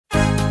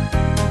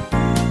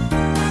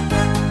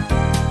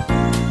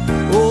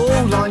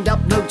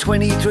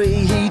23,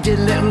 he did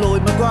Little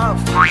Lloyd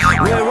McGrath.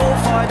 We're all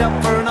fired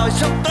up for a nice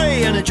hot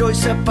day and a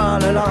joyous bar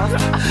of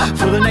laugh.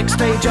 For the next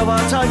stage of our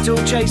title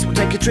chase, we'll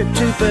take a trip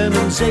to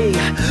Bermondsey.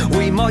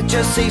 We might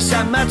just see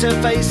Sam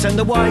Matterface and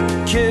the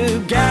White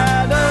Cube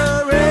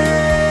Gallery.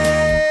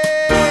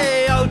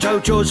 Joe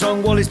George,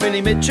 Long Wallace,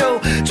 Billy Mitchell,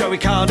 Joey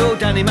Cardle,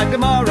 Danny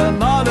McNamara,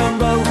 Marlon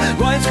Rowe,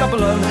 Ryan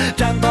Scopolone,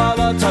 Dan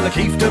Barlow, Tyler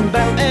Keefton,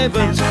 Bell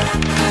Evans,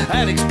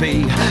 Alex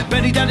P,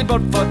 Benny Danny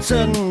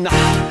Bodfordson,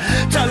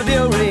 Tyler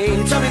Bury,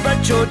 Tommy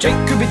Bradshaw,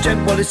 Jake Cooper,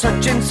 Jem Wallace,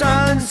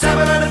 Hutchinson,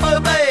 Samuel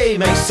Bay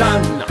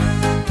Mason.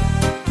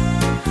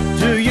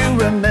 Do you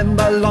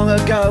remember long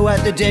ago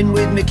at the Den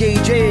with Mickey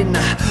Gin,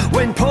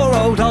 when poor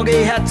old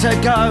Hoggy had to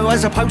go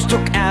as a post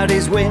took out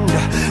his wind?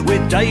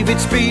 With David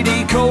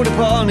Speedy called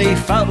upon, he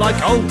felt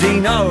like old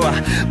Dino,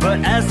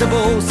 but as the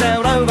ball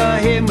sailed over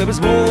him, it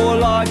was more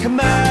like a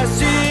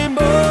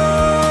Massimo.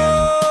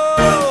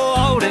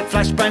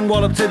 Flash Bang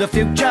Whallop to the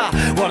future.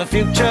 What a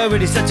future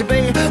it is set to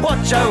be.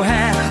 Watch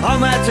O'Hare, I'm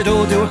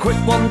Matador, do a quick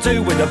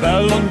 1-2 with a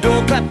bell on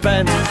door clap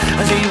band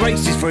as he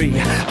races free,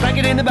 back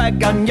it in the back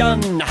gun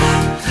yun.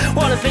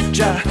 What a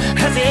picture,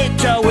 as he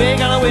hit ya, we're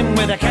gonna win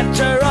with a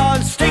catcher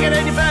on. Stick it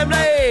in your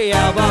family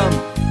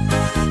album.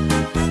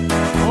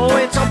 Oh,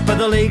 it's top of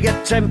the league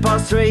at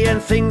 3:10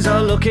 and things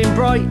are looking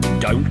bright.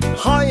 Don't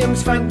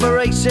Hyams thank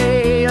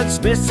Barassi and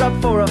Smith's up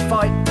for a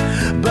fight,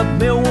 but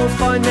Millwall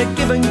find the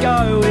give and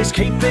go is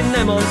keeping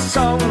them on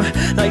song.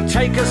 They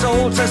take us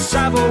all to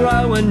Savile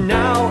Row and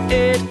now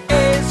it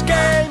is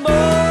game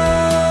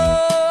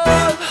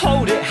on.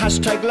 Hold it,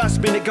 hashtag last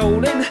minute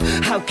goal in.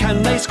 How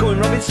can they score in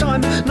Robin's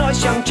time?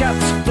 Nice young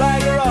chaps,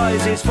 flag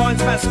arises,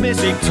 finds Matt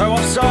Smith, toe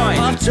offside.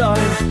 Half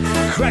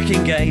time,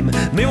 cracking game,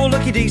 Millwall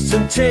lucky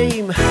decent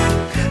team.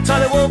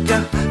 Tyler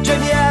Walker,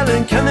 Jamie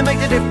Allen, can they make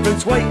the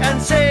difference? Wait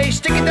and see,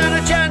 stick it down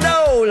the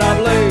channel,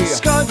 lovely.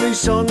 Sky Blue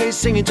song is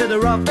singing to the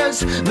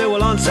rafters,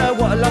 Millwall answer,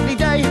 what a lovely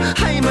day.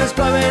 Hamer's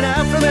blowing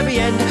out from every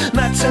end,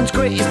 Matson's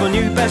grit is my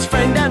new best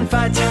friend, and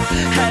Fat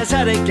has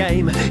had a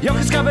game,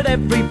 Yoka's covered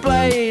every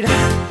blade.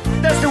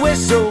 That's the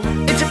whistle,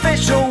 it's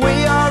official,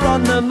 we are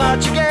on the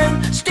march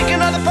again. Stick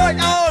another fight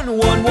on,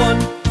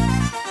 1-1.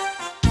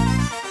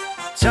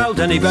 Tell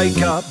Danny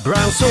Baker,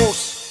 brown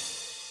sauce.